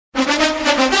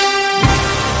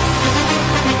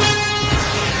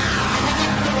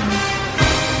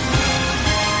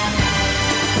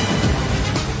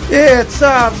It's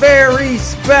a very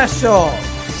special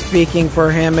Speaking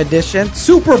for Him edition,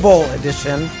 Super Bowl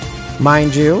edition.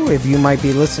 Mind you, if you might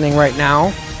be listening right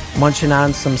now, munching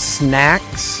on some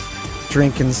snacks,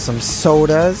 drinking some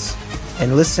sodas,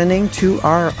 and listening to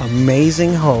our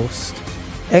amazing host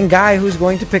and guy who's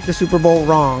going to pick the Super Bowl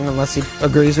wrong, unless he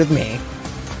agrees with me,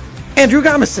 Andrew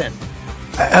Gomison.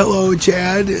 Hello,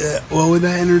 Chad. Well, with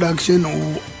that introduction,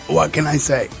 what can I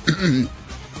say?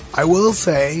 I will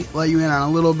say, let you in on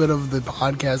a little bit of the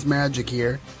podcast magic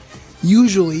here.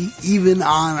 Usually, even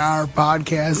on our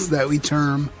podcasts that we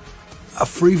term a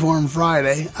Freeform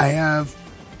Friday, I have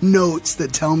notes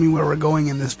that tell me where we're going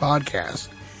in this podcast.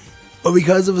 But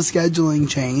because of a scheduling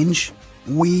change,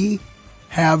 we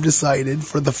have decided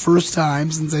for the first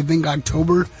time since I think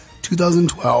October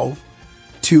 2012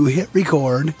 to hit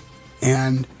record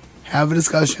and have a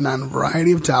discussion on a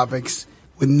variety of topics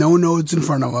with no notes in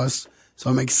front of us. So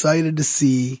I'm excited to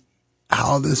see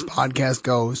how this podcast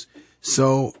goes.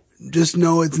 So just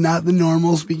know it's not the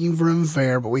normal Speaking for Him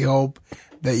fare, but we hope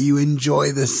that you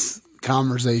enjoy this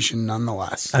conversation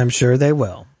nonetheless. I'm sure they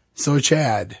will. So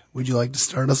Chad, would you like to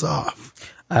start us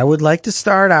off? I would like to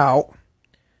start out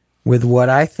with what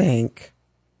I think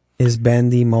has been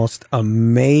the most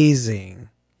amazing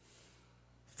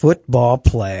football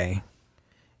play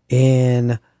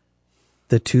in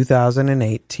the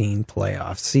 2018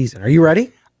 playoff season. Are you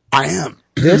ready? I am.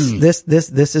 This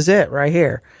is it right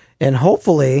here. And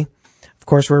hopefully, of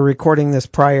course, we're recording this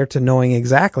prior to knowing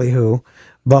exactly who,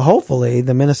 but hopefully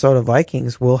the Minnesota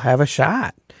Vikings will have a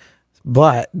shot.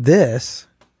 But this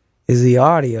is the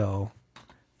audio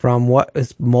from what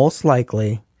is most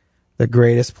likely the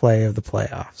greatest play of the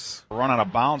playoffs. Run out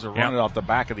of bounds or run it off the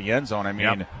back of the end zone. I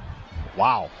mean,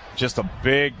 wow. Just a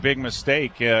big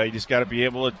mistake. You just got to be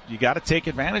able to, you got to take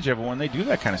advantage of it when they do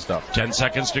that kind of stuff. 10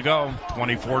 seconds to go.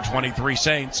 24-23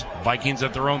 Saints. Vikings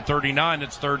at their own 39.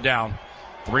 It's third down.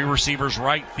 Three receivers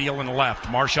right, Thielen left.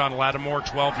 Marshawn Lattimore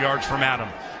 12 yards from Adam.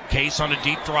 Case on a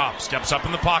deep drop. Steps up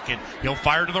in the pocket. He'll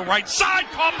fire to the right side.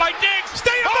 Caught by Diggs.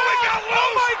 Stay up. Oh, he got loose.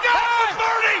 Oh, my God.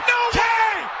 30. No. 10.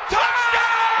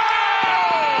 Touchdown.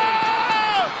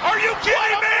 Are you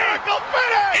kidding me? Miracle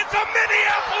finish. It's a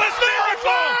Minneapolis miracle.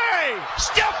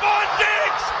 Stephon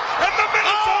Diggs and the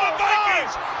Minnesota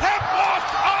Vikings have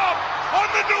walked up on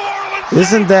the New Orleans.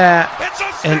 Isn't that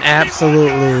an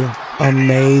absolutely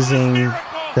amazing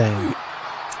thing?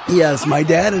 Yes, my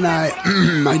dad and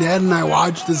I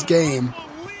watched this game,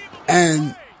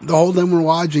 and the whole time we're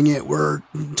watching it, we're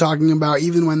talking about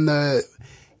even when the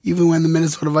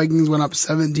Minnesota Vikings went up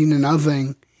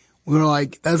 17-0, we were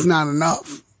like, that's not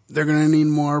enough. They're going to need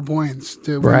more points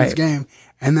to win this game.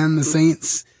 And then the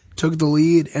Saints took the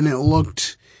lead, and it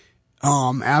looked,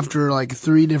 after like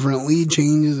three different lead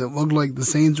changes, it looked like the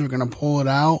Saints were going to pull it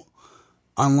out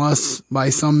unless by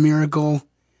some miracle,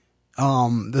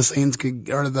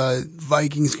 the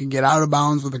Vikings could get out of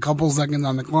bounds with a couple seconds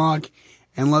on the clock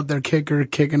and let their kicker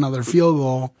kick another field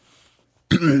goal.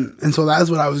 And so that's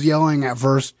what I was yelling at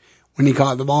first when he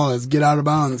caught the ball is get out of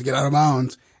bounds, get out of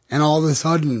bounds. And all of a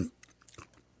sudden,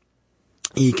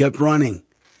 he kept running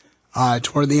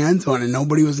toward the end zone, and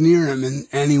nobody was near him,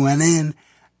 and he went in,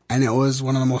 and it was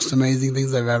one of the most amazing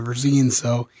things I've ever seen.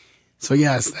 So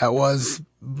yes, that was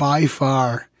by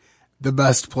far the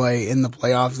best play in the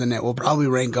playoffs, and it will probably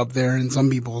rank up there in some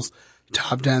people's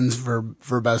top tens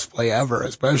for best play ever,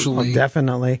 especially. Oh,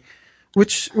 definitely.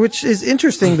 Which is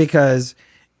interesting because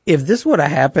if this would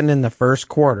have happened in the first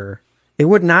quarter, it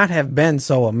would not have been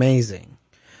so amazing.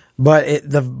 But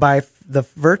by the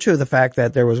virtue of the fact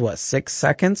that there was 6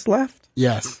 seconds left?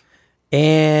 Yes.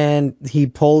 And he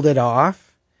pulled it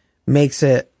off, makes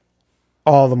it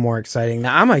all the more exciting.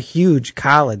 Now, I'm a huge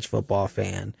college football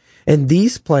fan, and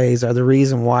these plays are the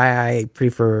reason why I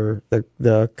prefer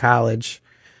the college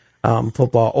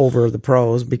football over the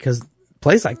pros, because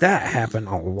plays like that happen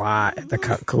a lot at the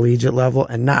collegiate level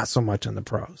and not so much in the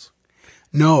pros.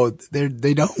 No,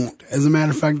 they don't. As a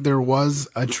matter of fact, there was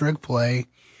a trick play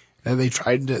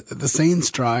that the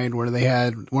Saints tried, where they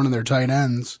had one of their tight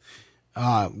ends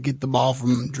get the ball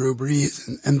from Drew Brees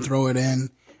and throw it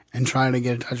in and try to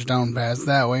get a touchdown pass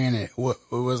that way, and it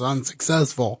was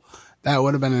unsuccessful. That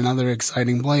would have been another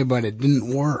exciting play, but it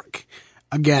didn't work.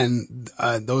 Again,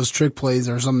 those trick plays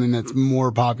are something that's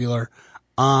more popular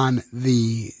on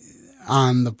the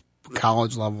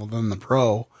college level than the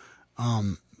pro.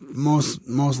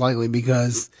 Most likely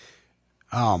because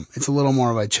it's a little more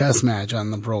of a chess match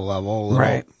on the pro level, a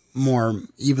little more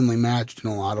evenly matched in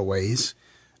a lot of ways.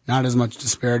 Not as much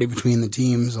disparity between the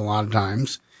teams a lot of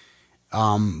times.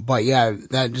 But yeah,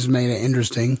 that just made it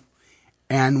interesting.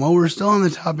 And while we're still on the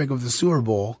topic of the Super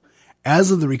Bowl,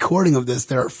 as of the recording of this,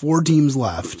 there are 4 teams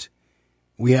left.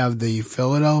 We have the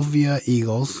Philadelphia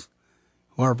Eagles,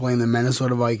 who are playing the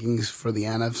Minnesota Vikings for the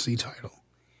NFC title.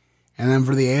 And then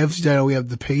for the AFC title, we have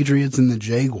the Patriots and the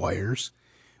Jaguars,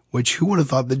 which who would have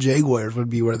thought the Jaguars would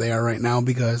be where they are right now?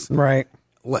 Because Right.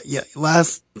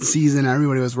 Last season,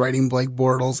 everybody was writing Blake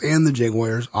Bortles and the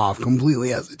Jaguars off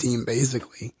completely as a team,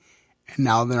 basically. And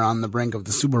now they're on the brink of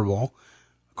the Super Bowl.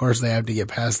 Of course, they have to get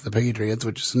past the Patriots,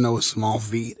 which is no small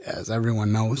feat, as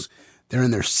everyone knows. They're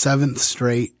in their 7th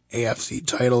straight AFC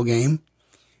title game,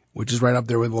 which is right up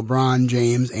there with LeBron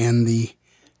James and the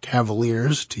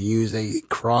Cavaliers, to use a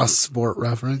cross-sport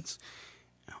reference.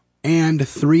 And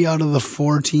 3 out of the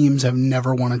 4 teams have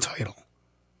never won a title.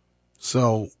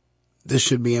 So this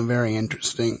should be a very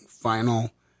interesting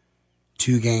final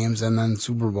 2 games and then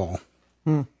Super Bowl.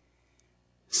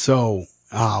 So,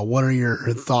 what are your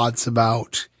thoughts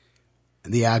about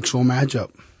the actual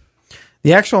matchup?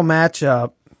 The actual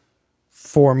matchup,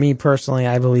 for me personally,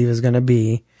 I believe is going to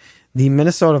be the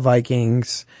Minnesota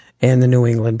Vikings and the New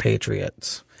England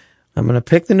Patriots. I'm going to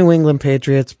pick the New England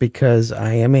Patriots because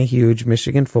I am a huge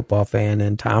Michigan football fan,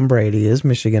 and Tom Brady is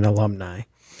Michigan alumni.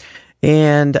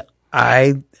 And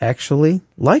I actually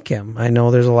like him. I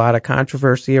know there's a lot of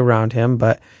controversy around him,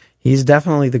 but he's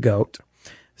definitely the GOAT.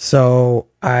 So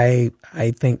I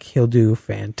think he'll do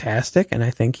fantastic, and I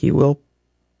think he will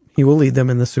lead them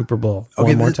in the Super Bowl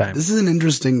one more time. This is an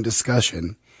interesting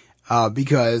discussion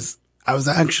because I was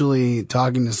actually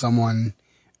talking to someone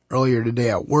earlier today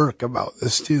at work about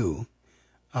this too,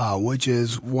 which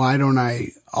is why don't I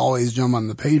always jump on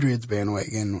the Patriots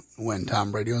bandwagon when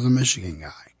Tom Brady was a Michigan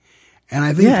guy? And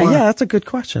I think that's a good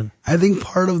question. I think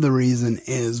part of the reason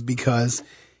is because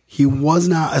he was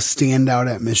not a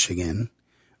standout at Michigan.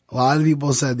 A lot of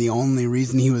people said the only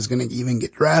reason he was going to even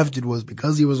get drafted was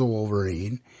because he was a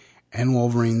Wolverine, and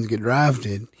Wolverines get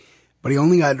drafted. But he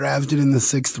only got drafted in the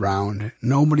 6th round.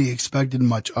 Nobody expected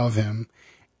much of him.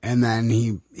 And then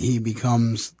he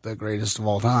becomes the greatest of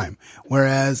all time.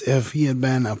 Whereas if he had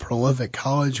been a prolific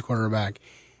college quarterback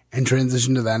and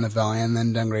transitioned to the NFL and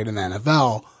then done great in the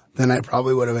NFL, then I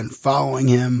probably would have been following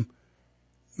him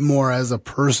more as a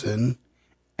person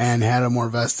and had a more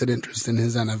vested interest in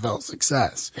his NFL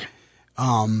success.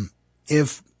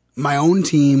 If my own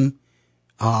team,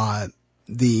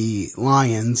 the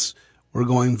Lions, were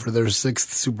going for their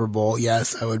 6th Super Bowl,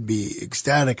 yes, I would be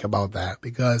ecstatic about that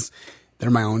because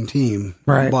they're my own team.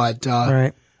 Right. But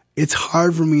it's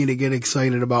hard for me to get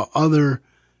excited about other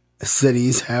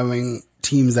cities having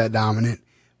teams that dominant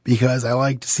because I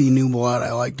like to see new blood.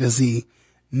 I like to see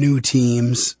new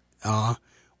teams.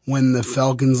 When the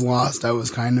Falcons lost, I was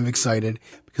kind of excited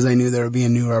because I knew there would be a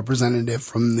new representative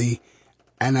from the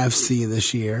NFC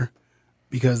this year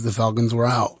because the Falcons were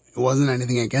out. It wasn't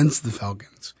anything against the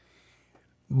Falcons.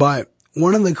 But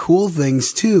one of the cool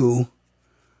things too,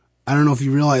 I don't know if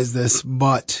you realize this,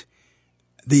 but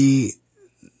the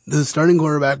starting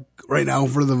quarterback right now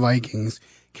for the Vikings,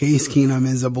 Case Keenum,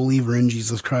 is a believer in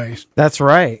Jesus Christ. That's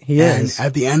right. He is. And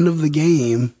at the end of the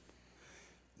game,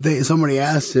 somebody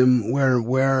asked him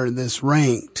where this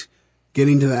ranked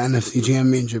getting to the NFC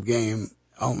Championship game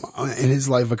in his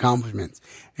life accomplishments.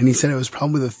 And he said it was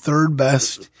probably the 3rd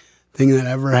best thing that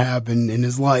ever happened in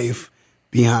his life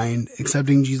behind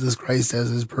accepting Jesus Christ as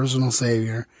his personal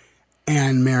savior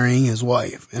and marrying his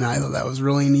wife. And I thought that was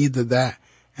really neat that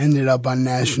ended up on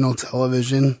national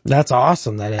television. That's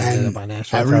awesome that it ended up on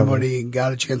national television. Everybody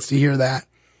got a chance to hear that.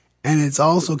 And it's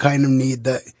also kind of neat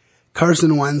that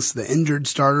Carson Wentz, the injured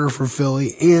starter for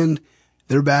Philly, and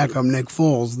their backup, Nick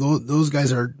Foles, those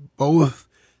guys are both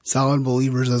solid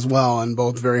believers as well and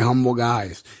both very humble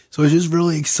guys. So it's just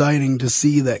really exciting to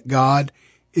see that God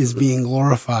is being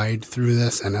glorified through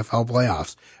this NFL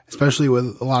playoffs, especially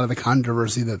with a lot of the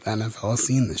controversy that the NFL has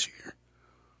seen this year.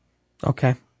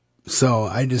 Okay. So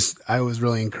I was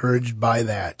really encouraged by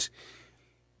that.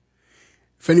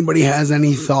 If anybody has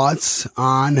any thoughts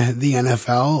on the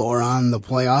NFL or on the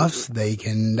playoffs, they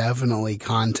can definitely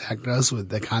contact us with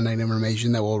the contact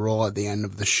information that will roll at the end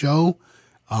of the show.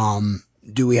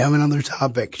 Do we have another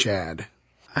topic, Chad?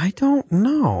 I don't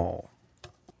know.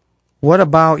 What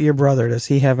about your brother? Does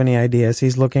he have any ideas?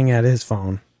 He's looking at his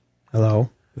phone.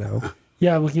 Hello?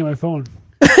 Yeah, I'm looking at my phone.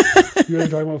 You were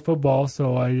talking about football,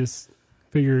 so I just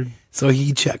figured. So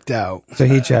he checked out.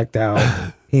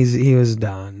 He was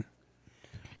done.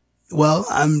 Well,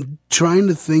 I'm trying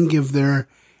to think if there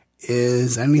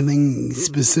is anything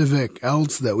specific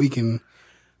else that we can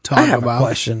talk about. I have a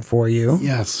question for you.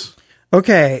 Yes.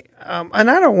 Okay,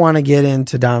 and I don't want to get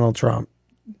into Donald Trump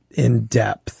in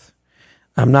depth.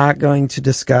 I'm not going to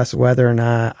discuss whether or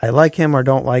not I like him or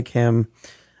don't like him.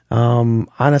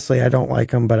 Honestly, I don't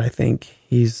like him, but I think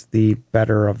he's the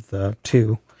better of the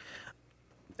two.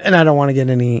 And I don't want to get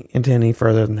into any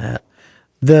further than that.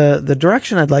 The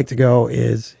direction I'd like to go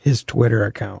is his Twitter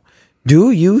account.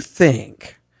 Do you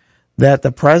think that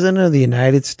the President of the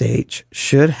United States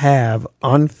should have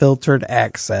unfiltered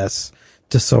access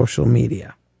to social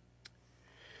media?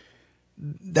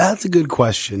 That's a good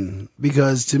question,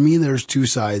 because to me there's two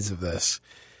sides of this.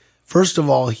 First of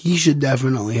all, he should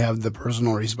definitely have the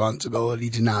personal responsibility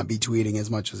to not be tweeting as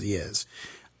much as he is.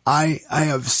 I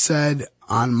have said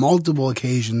on multiple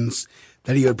occasions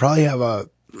that he would probably have a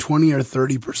 20 or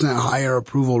 30% higher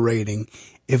approval rating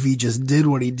if he just did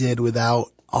what he did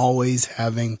without always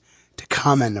having to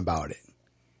comment about it.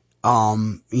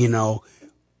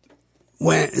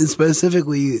 When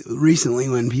specifically recently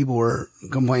when people were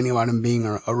complaining about him being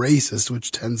a racist,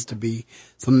 which tends to be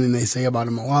something they say about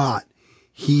him a lot,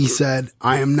 he said,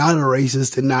 I am not a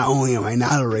racist, and not only am I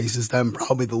not a racist, I'm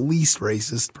probably the least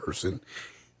racist person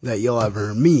that you'll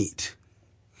ever meet.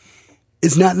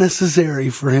 It's not necessary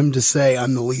for him to say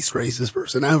I'm the least racist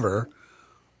person ever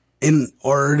in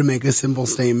order to make a simple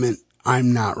statement,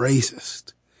 I'm not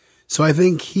racist. So I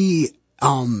think he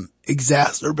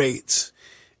exacerbates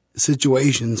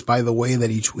situations by the way that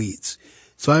he tweets.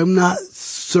 So I'm not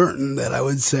certain that I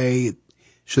would say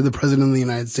should the President of the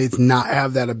United States not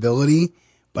have that ability,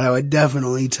 but I would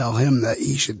definitely tell him that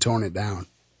he should tone it down.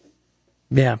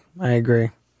 Yeah, I agree.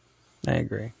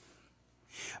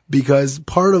 Because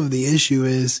part of the issue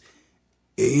is,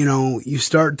 you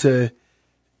start to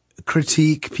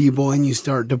critique people and you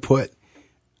start to put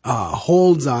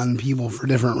holds on people for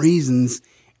different reasons,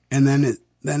 and then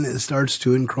it starts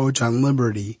to encroach on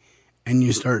liberty, and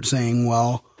you start saying,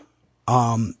 well,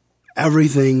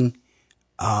 everything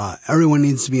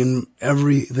needs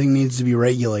to be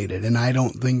regulated, and I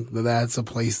don't think that that's a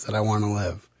place that I want to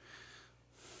live.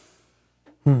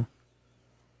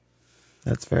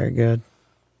 That's very good.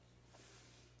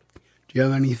 Do you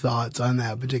have any thoughts on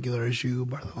that particular issue,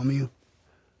 Bartholomew?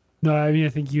 No, I mean, I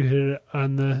think you hit it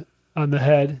on the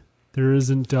head. There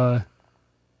isn't, I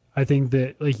think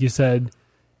that, like you said,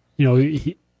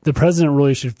 the president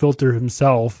really should filter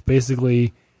himself.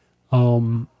 Basically,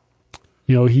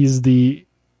 he's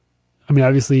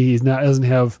obviously he's not, doesn't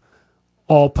have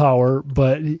all power,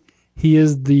 but he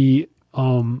is the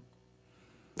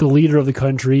leader of the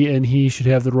country, and he should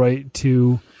have the right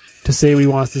to say what he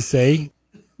wants to say.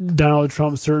 Donald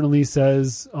Trump certainly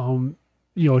says,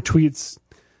 tweets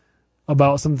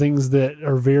about some things that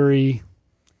are very,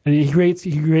 and he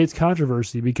creates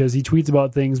controversy because he tweets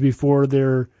about things before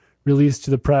they're released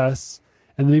to the press,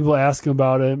 and then people ask him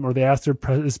about him, or they ask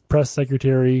his press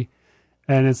secretary,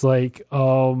 and it's like,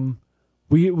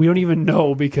 we don't even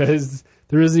know because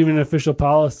there isn't even an official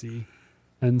policy,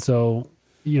 and so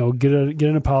get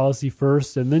in a policy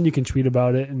first, and then you can tweet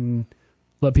about it and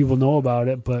let people know about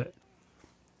it, but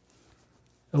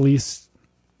at least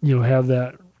have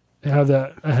that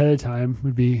ahead of time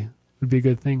would be a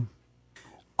good thing.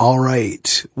 All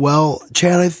right. Well,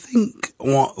 Chad, I think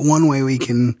one way we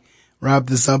can wrap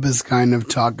this up is kind of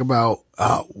talk about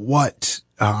what's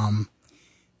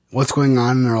going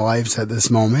on in our lives at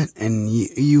this moment. And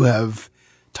you have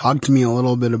talked to me a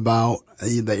little bit about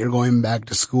that you're going back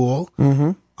to school.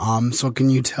 Mm-hmm. So can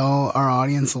you tell our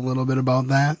audience a little bit about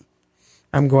that?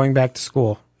 I'm going back to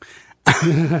school.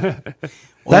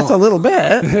 That's a little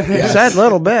bit. Yes. You said a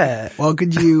little bit. Well,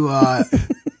 could you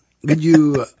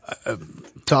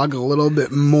talk a little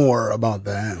bit more about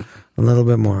that? A little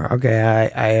bit more. Okay,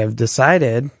 I have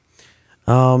decided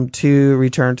to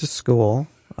return to school.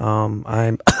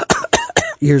 I'm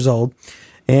years old,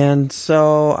 and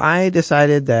so I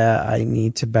decided that I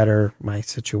need to better my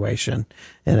situation,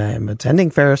 and I am attending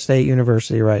Ferris State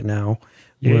University right now.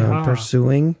 Yeah. We're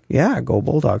pursuing, go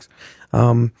Bulldogs.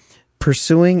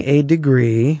 Pursuing a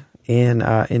degree in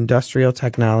industrial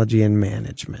technology and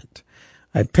management.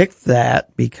 I picked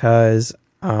that because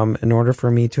in order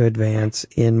for me to advance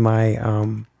in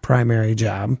my primary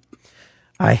job,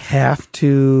 I have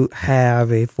to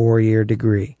have a 4-year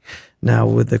degree. Now,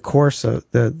 with the course of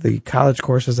the college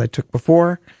courses I took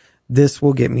before, this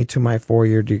will get me to my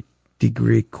 4-year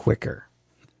degree quicker.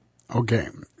 Okay,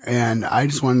 and I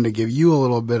just wanted to give you a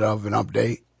little bit of an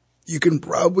update. You can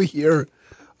probably hear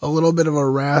a little bit of a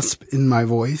rasp in my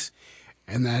voice,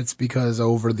 and that's because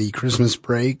over the Christmas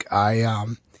break, I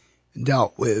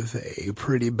dealt with a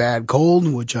pretty bad cold,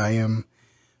 which I am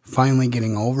finally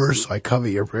getting over, so I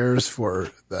covet your prayers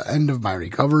for the end of my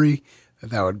recovery,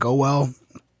 that would go well.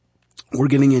 We're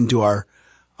getting into our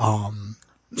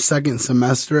second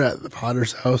semester at the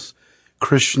Potter's House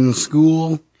Christian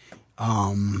School.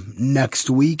 Next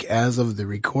week, as of the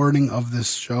recording of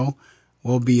this show,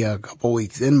 will be a couple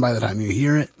weeks in by the time you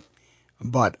hear it.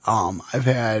 But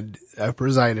I've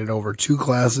presided over 2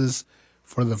 classes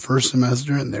for the first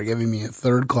semester, and they're giving me a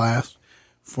 3rd class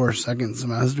for second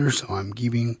semester, so I'm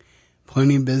keeping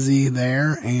plenty busy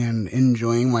there and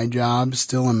enjoying my job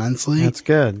still immensely. That's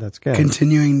good.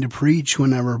 Continuing to preach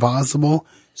whenever possible.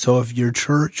 So if your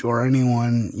church or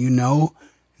anyone you know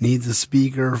needs a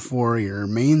speaker for your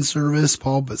main service,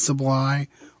 pulpit supply,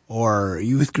 or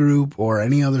youth group, or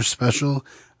any other special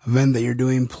event that you're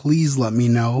doing, please let me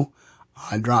know.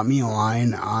 Drop me a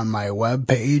line on my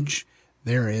webpage.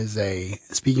 There is a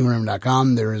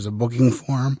speakingforhim.com. There is a booking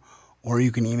form, or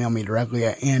you can email me directly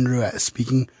at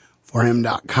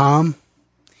andrew@speakingforhim.com.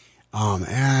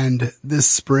 And this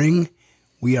spring,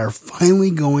 we are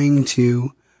finally going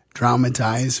to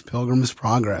dramatize Pilgrim's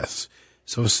Progress.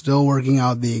 So still working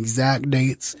out the exact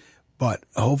dates, but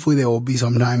hopefully they will be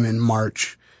sometime in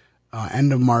March,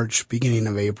 end of March, beginning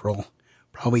of April.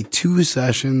 Probably 2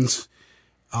 sessions,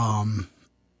 1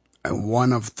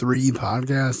 of 3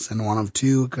 podcasts and 1 of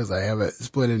 2, because I have it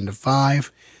split into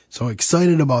 5. So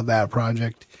excited about that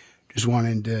project. Just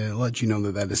wanted to let you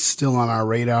know that is still on our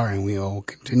radar, and we will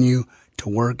continue to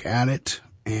work at it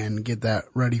and get that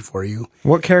ready for you.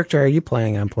 What character are you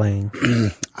planning on playing?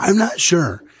 I'm not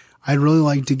sure. I'd really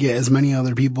like to get as many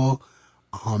other people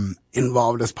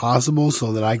involved as possible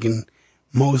so that I can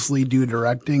mostly do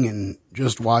directing and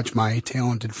just watch my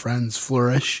talented friends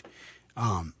flourish.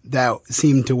 That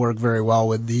seemed to work very well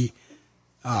with the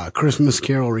Christmas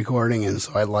Carol recording, and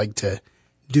so I'd like to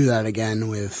do that again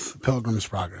with Pilgrim's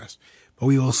Progress. But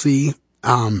we will see.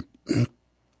 I'm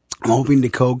hoping to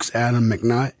coax Adam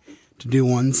McNutt to do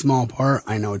one small part.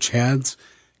 I know Chad's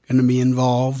going to be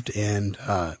involved, and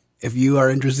if you are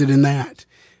interested in that,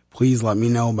 please let me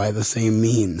know by the same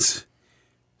means.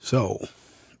 So,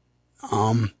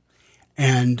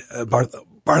 and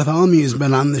Bartholomew has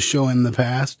been on the show in the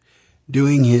past,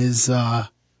 doing his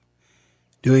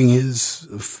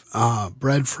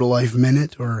Bread for Life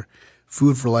Minute, or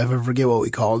Food for Life. I forget what we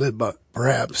called it, but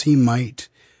perhaps he might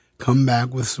come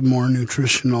back with some more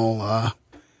nutritional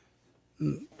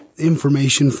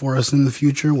information for us in the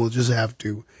future. We'll just have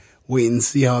to wait and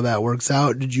see how that works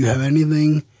out. Did you have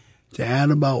anything to add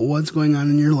about what's going on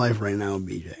in your life right now,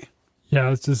 BJ?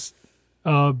 Yeah, it's just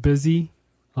busy.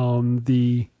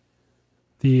 The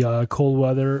cold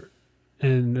weather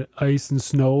and ice and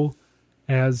snow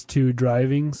adds to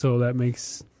driving, so that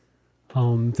makes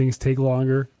things take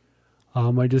longer.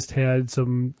 I just had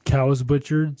some cows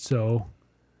butchered, so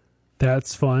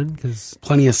that's fun. Cause,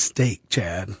 plenty of steak,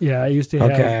 Chad. Yeah, I used to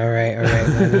have... Okay, all right.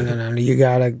 No. You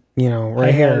gotta,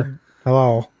 right here.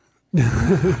 Hello.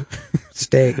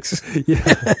 Steaks.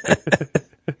 Yeah.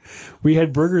 We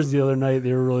had burgers the other night.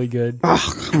 They were really good.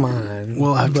 Oh, come on.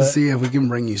 We'll have to see if we can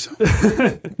bring you some.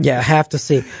 Yeah, have to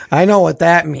see. I know what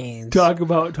that means. Talk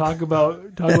about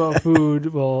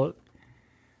food. Well,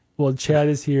 Chad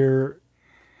is here.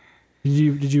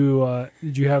 Did you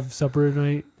have supper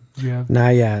tonight? Not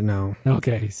yet, no.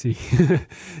 Okay, see.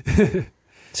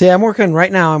 See, I'm working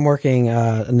 9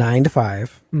 to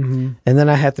 5, mm-hmm. and then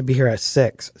I have to be here at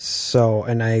 6. So,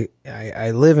 and I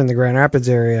live in the Grand Rapids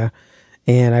area,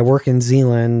 and I work in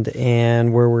Zeeland,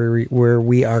 and where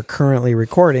we are currently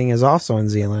recording is also in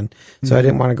Zeeland. So mm-hmm. I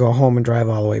didn't want to go home and drive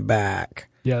all the way back.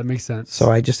 Yeah, that makes sense. So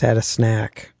I just had a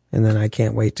snack, and then I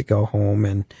can't wait to go home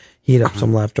and heat up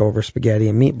some leftover spaghetti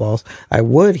and meatballs. I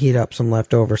would heat up some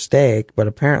leftover steak, but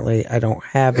apparently I don't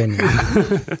have any.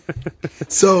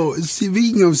 So,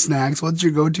 speaking of snacks, what's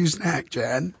your go-to snack,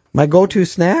 Chad? My go-to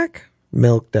snack?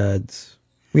 Milk Duds.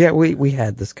 We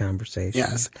had this conversation.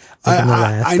 Yes.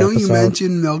 I know episode. You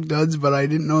mentioned Milk Duds, but I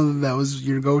didn't know that was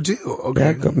your go-to.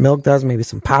 Okay. Yeah, Milk Duds, maybe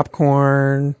some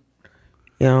popcorn,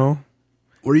 Where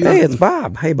you Hey, it's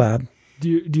Bob. Hey, Bob. Do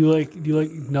you like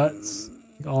nuts,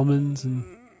 almonds, and...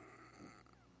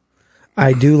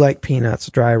 I do like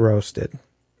peanuts dry roasted.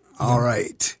 All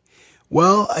right.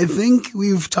 Well, I think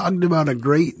we've talked about a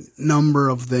great number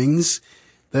of things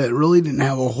that really didn't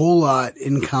have a whole lot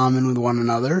in common with one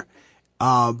another.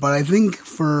 But I think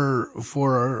for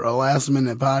a last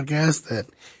minute podcast that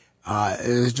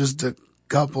is just a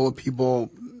couple of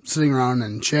people sitting around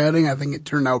and chatting, I think it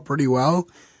turned out pretty well.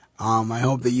 I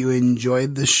hope that you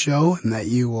enjoyed this show and that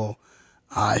you will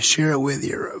share it with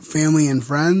your family and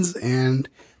friends, and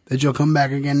that you'll come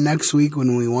back again next week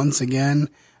when we once again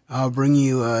bring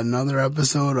you another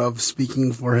episode of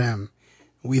Speaking for Him.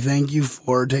 We thank you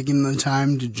for taking the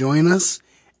time to join us,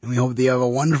 and we hope that you have a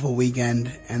wonderful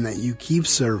weekend and that you keep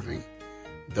serving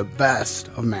the best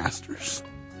of masters.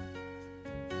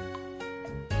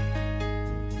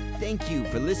 Thank you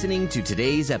for listening to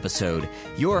today's episode.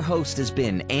 Your host has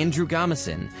been Andrew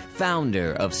Gomison,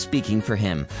 founder of Speaking for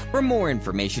Him. For more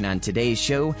information on today's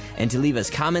show and to leave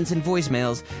us comments and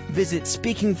voicemails, visit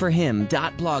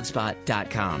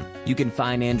speakingforhim.blogspot.com. You can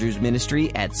find Andrew's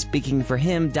ministry at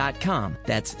speakingforhim.com.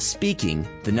 That's speaking,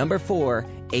 the number 4,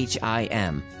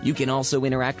 HIM. You can also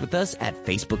interact with us at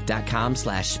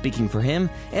facebook.com/speakingforhim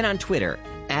and on Twitter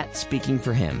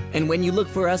 @SpeakingForHim. And when you look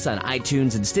for us on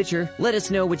iTunes and Stitcher, let us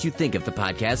know what you think of the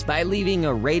podcast by leaving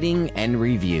a rating and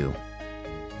review.